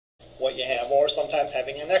what you have, or sometimes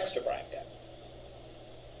having an extra bracket.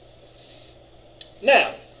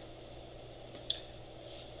 Now,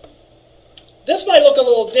 this might look a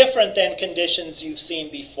little different than conditions you've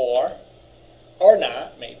seen before, or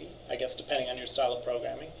not, maybe, I guess depending on your style of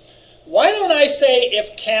programming. Why don't I say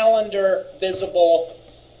if calendar 1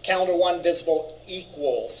 visible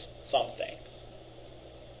equals something?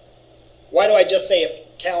 Why do I just say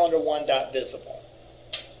if calendar1.visible?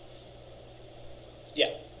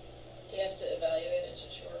 Yeah. You have to evaluate it to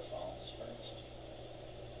true or false first.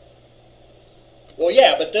 Well,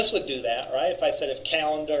 yeah, but this would do that, right? If I said if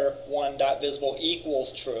calendar1.visible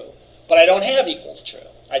equals true, but I don't have equals true.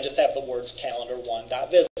 I just have the words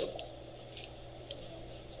calendar1.visible.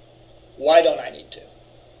 Why don't I need to?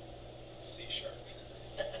 C#.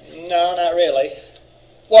 No, not really.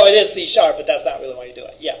 Well, it is C#, but that's not really why you do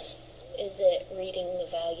it. Yes? Is it reading the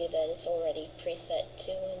value that is already preset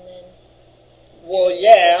to and then Well,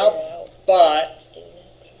 yeah, figure out but to do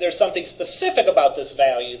that? there's something specific about this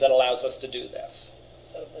value that allows us to do this.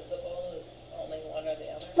 So visible is only one or the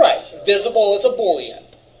other? Right. Sure. Visible is a Boolean,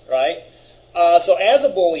 right? So as a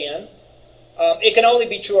Boolean, it can only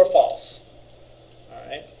be true or false. All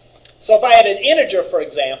right. So if I had an integer, for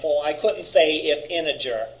example, I couldn't say if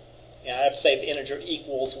integer. I have to say if integer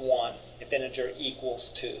equals 1, if integer equals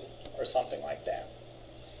 2, or something like that.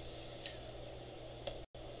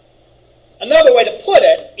 Another way to put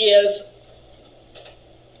it is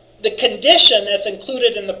the condition that's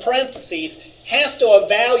included in the parentheses has to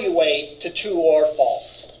evaluate to true or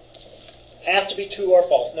false. Has to be true or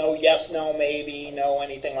false. No yes, no, maybe, no,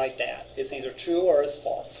 anything like that. It's either true or it's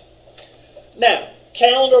false. Now,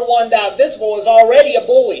 calendar1.visible is already a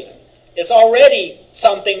Boolean. It's already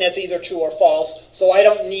something that's either true or false, so I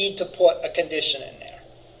don't need to put a condition in there.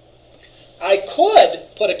 I could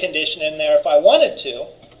put a condition in there if I wanted to.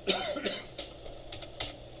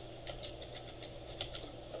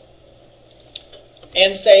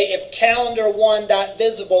 And say if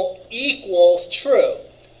calendar1.visible equals true.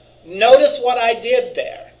 Notice what I did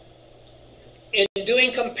there. In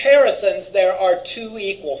doing comparisons, there are two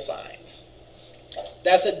equal signs.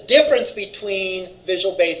 That's a difference between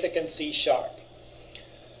Visual Basic and C#.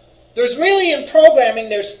 There's really, in programming,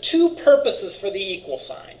 there's two purposes for the equal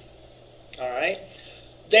sign. All right?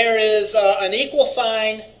 There is an equal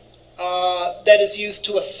sign that is used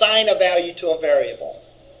to assign a value to a variable.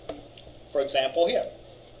 For example, here.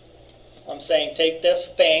 I'm saying take this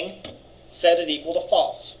thing, set it equal to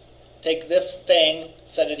false. Take this thing,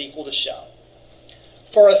 set it equal to show.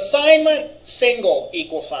 For assignment, single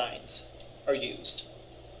equal signs are used.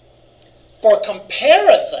 For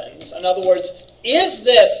comparisons, in other words, is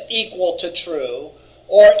this equal to true,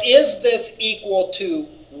 or is this equal to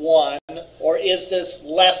 1, or is this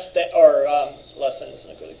less than, or less than isn't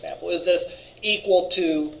a good example, is this equal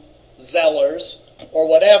to Zellers, or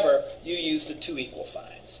whatever, you use the two equal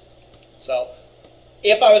signs. So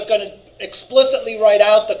if I was going to explicitly write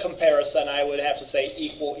out the comparison, I would have to say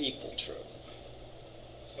equal, equal, true.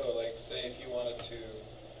 So like say if you wanted to,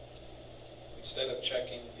 instead of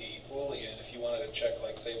checking the Boolean, if you wanted to check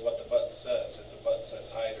like say what the button says, if the button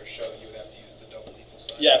says hide or show, you would have to use the double equal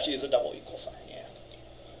sign. You have to use a double equal sign, yeah.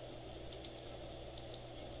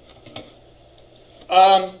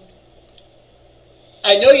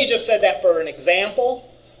 I know you just said that for an example,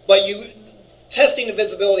 but testing the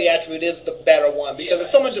visibility attribute is the better one, because if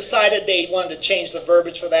someone decided they wanted to change the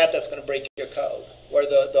verbiage for that, that's going to break your code, where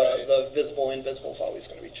the visible, invisible is always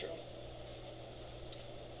going to be true.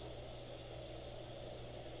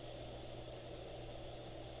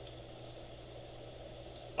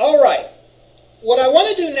 All right. What I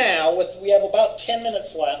want to do now, we have about 10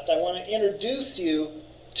 minutes left, I want to introduce you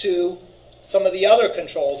to some of the other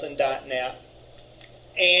controls in .NET.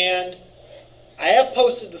 And I have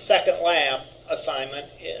posted the second lab assignment,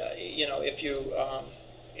 if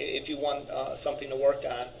you want something to work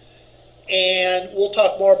on. And we'll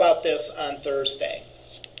talk more about this on Thursday.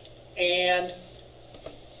 And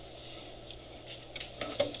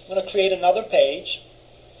I'm going to create another page.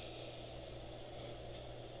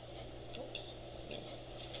 Oops.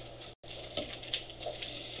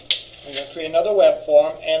 I'm going to create another web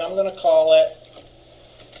form, and I'm going to call it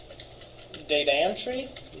data entry,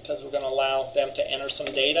 because we're going to allow them to enter some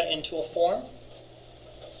data into a form.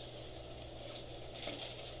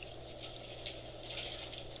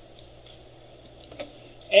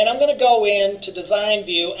 And I'm going to go into design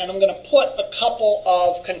view, and I'm going to put a couple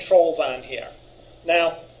of controls on here.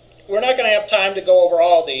 Now, we're not going to have time to go over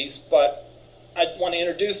all these, but I want to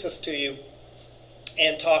introduce this to you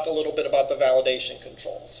and talk a little bit about the validation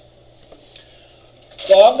controls.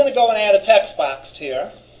 So I'm going to go and add a text box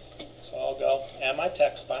here. So I'll go add my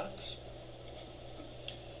text box.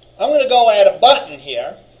 I'm going to go add a button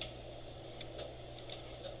here.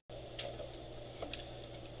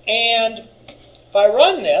 And if I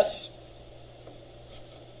run this,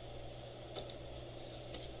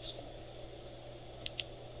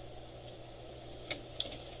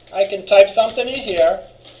 I can type something in here,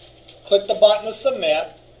 click the button to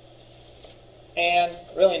submit, and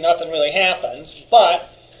really nothing really happens, but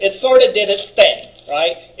it sort of did its thing,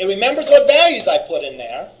 right? It remembers what values I put in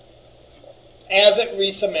there as it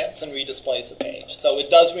resubmits and redisplays the page. So it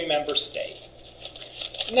does remember state.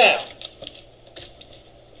 Now,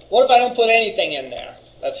 what if I don't put anything in there?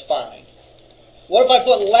 That's fine. What if I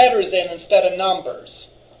put letters in instead of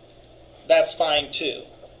numbers? That's fine too.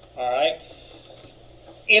 All right.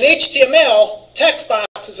 In HTML, text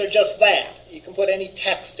boxes are just that. You can put any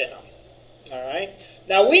text in them. All right.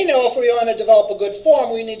 Now we know if we want to develop a good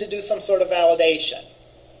form, we need to do some sort of validation.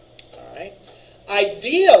 All right.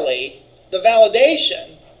 Ideally, the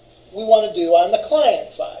validation we want to do on the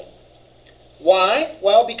client side. Why?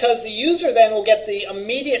 Well, because the user then will get the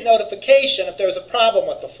immediate notification if there's a problem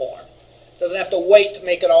with the form. Doesn't have to wait to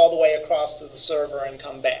make it all the way across to the server and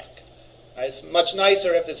come back. Right? It's much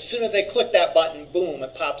nicer if as soon as they click that button, boom,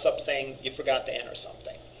 it pops up saying you forgot to enter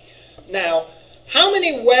something. Now, how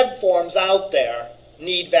many web forms out there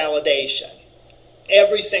need validation?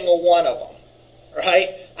 Every single one of them. Right?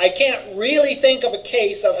 I can't really think of a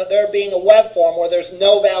case of there being a web form where there's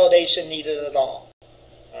no validation needed at all.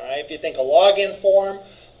 All right? If you think a login form,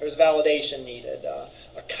 there's validation needed. A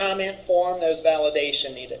comment form, there's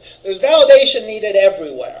validation needed. There's validation needed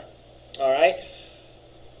everywhere. All right?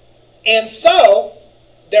 And so,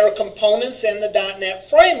 there are components in the .NET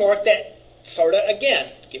framework that sort of,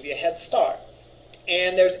 again, give you a head start.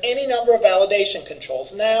 And there's any number of validation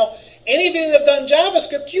controls. Now, any of you that have done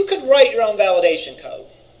JavaScript, you could write your own validation code.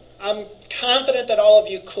 I'm confident that all of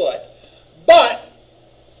you could. But,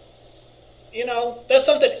 you know, that's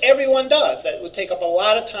something everyone does. That would take up a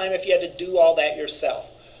lot of time if you had to do all that yourself.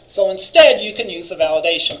 So instead, you can use the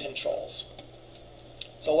validation controls.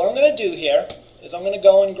 So what I'm going to do here is I'm going to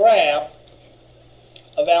go and grab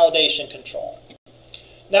a validation control.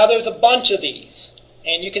 Now there's a bunch of these,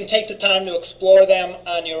 and you can take the time to explore them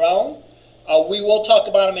on your own. We will talk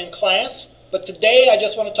about them in class, but today I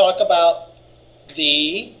just want to talk about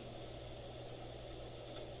the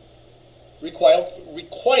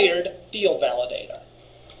required field validator.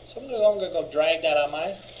 So I'm going to go drag that on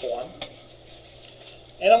my form,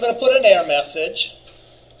 and I'm going to put an error message.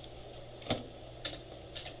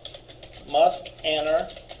 Must enter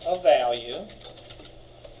a value.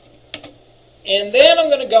 And then I'm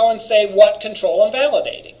going to go and say what control I'm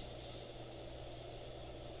validating.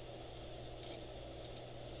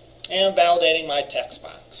 And I'm validating my text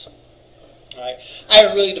box. All right. I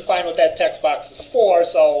haven't really defined what that text box is for,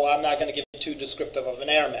 so I'm not going to give too descriptive of an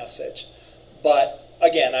error message. But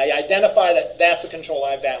again, I identify that that's the control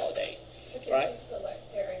I validate. What did you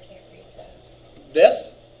select there? I can't read that.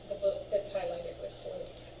 This? The book that's highlighted with blue.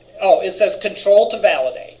 Oh, it says control to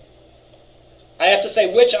validate. I have to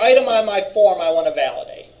say which item on my form I want to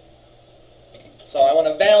validate. So I want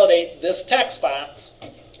to validate this text box,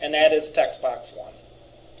 and that is text box 1.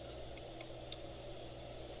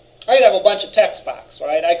 I could have a bunch of text box,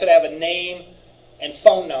 right? I could have a name and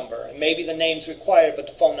phone number, and maybe the name's required, but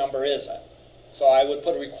the phone number isn't. So I would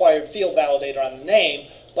put a required field validator on the name,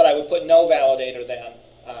 but I would put no validator then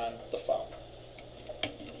on the phone.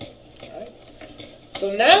 All right?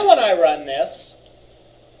 So now when I run this,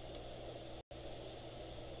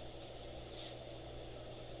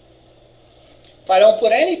 if I don't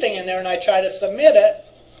put anything in there and I try to submit it,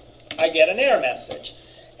 I get an error message.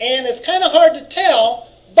 And it's kind of hard to tell,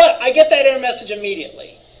 but I get that error message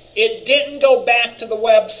immediately. It didn't go back to the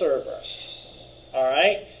web server. All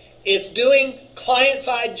right? It's doing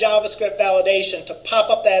client-side JavaScript validation to pop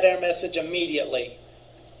up that error message immediately.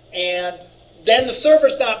 And then the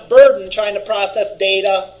server's not burdened trying to process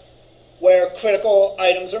data where critical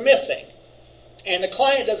items are missing. And the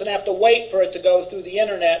client doesn't have to wait for it to go through the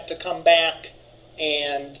internet to come back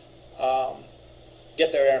and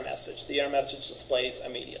get their error message. The error message displays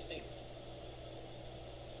immediately.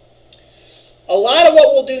 A lot of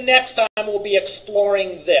what we'll do next time will be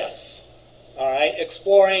exploring this. All right,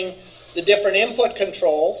 exploring the different input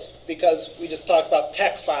controls, because we just talked about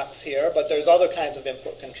text box here, but there's other kinds of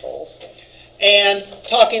input controls. And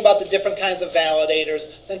talking about the different kinds of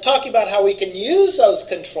validators, then talking about how we can use those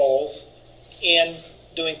controls in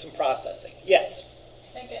doing some processing. Yes?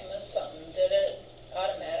 I think I missed something. Did it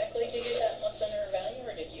automatically give you that must enter a value,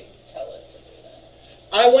 or did you tell it to do that?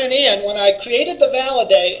 I went in when I created the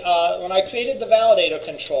validator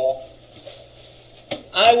control.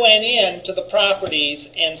 I went in to the properties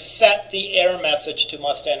and set the error message to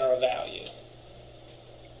must enter a value.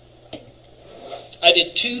 I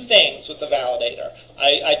did two things with the validator.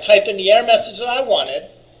 I typed in the error message that I wanted,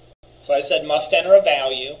 so I said must enter a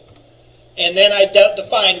value, and then I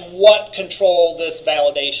defined what control this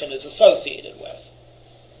validation is associated with.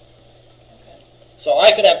 Okay. So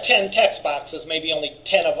I could have 10 text boxes, maybe only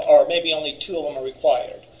 10 of, or maybe only 2 of them are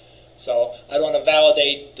required. So I want to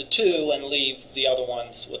validate the 2 and leave the other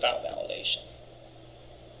ones without validation.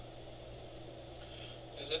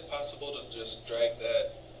 Is it possible to just drag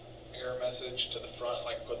that error message to the front,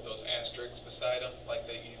 like put those asterisks beside them, like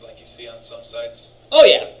you see on some sites? Oh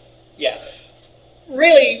yeah, yeah.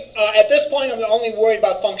 Really, at this point, I'm only worried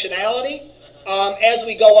about functionality. As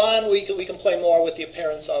we go on, we can play more with the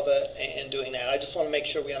appearance of it and doing that. I just want to make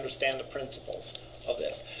sure we understand the principles of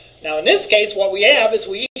this. Now, in this case, what we have is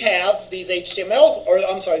we have these HTML, or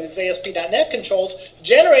I'm sorry, these ASP.NET controls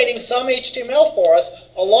generating some HTML for us,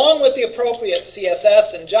 along with the appropriate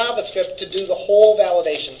CSS and JavaScript to do the whole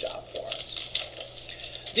validation job for us.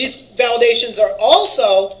 These validations are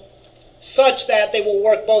also such that they will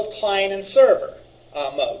work both client and server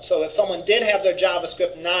mode. So if someone did have their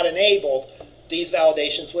JavaScript not enabled, these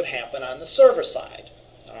validations would happen on the server side.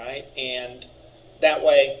 All right, and that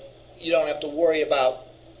way you don't have to worry about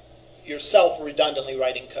yourself redundantly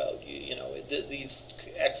writing code. These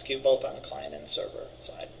execute both on the client and server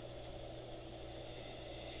side.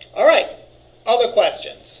 All right, other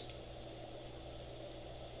questions?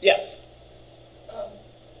 Yes?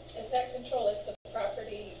 Is that control, is the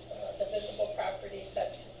property, the visible property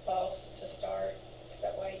set to false to start? Is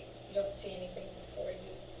that why you don't see anything before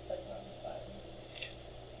you click on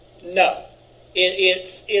the button? No.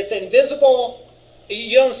 It's invisible.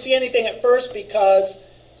 You don't see anything at first because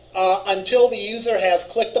until the user has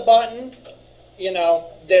clicked the button,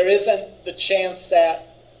 there isn't the chance that,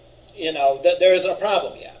 that there isn't a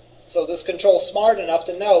problem yet. So this control's smart enough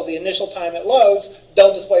to know the initial time it loads,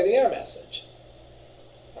 don't display the error message.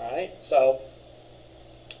 All right, so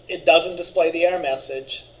it doesn't display the error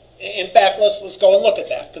message. In fact, let's go and look at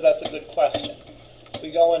that because that's a good question. If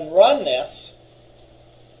we go and run this,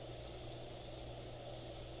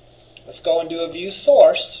 let's go and do a view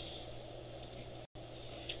source.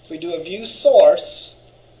 If we do a view source,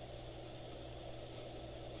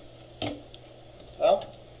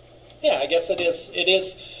 well, yeah, I guess it is.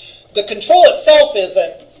 The control itself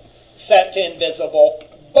isn't set to invisible,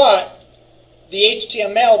 but the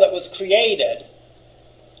HTML that was created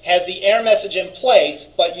has the error message in place,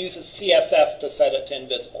 but uses CSS to set it to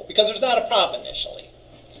invisible, because there's not a problem initially.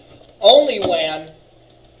 Only when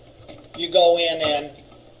you go in and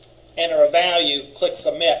enter a value, click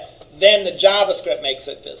submit, then the JavaScript makes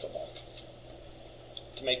it visible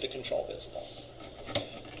to make the control visible.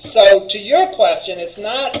 So to your question, it's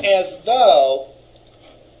not as though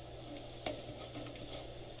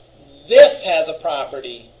this has a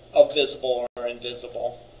property of visible or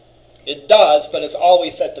invisible. It does, but it's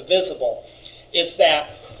always set to visible. It's that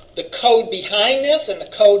the code behind this and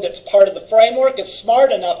the code that's part of the framework is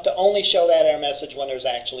smart enough to only show that error message when there's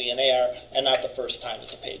actually an error and not the first time that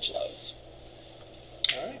the page loads.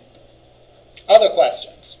 All right. Other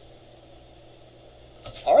questions?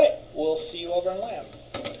 All right. We'll see you over in lab.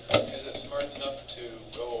 Is it smart enough to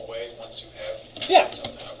go away once you have Yeah.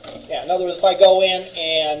 something? Okay. Yeah. In other words, if I go in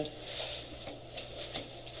and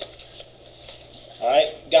all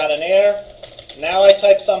right, got an error. Now I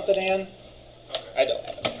type something in. Okay. I don't.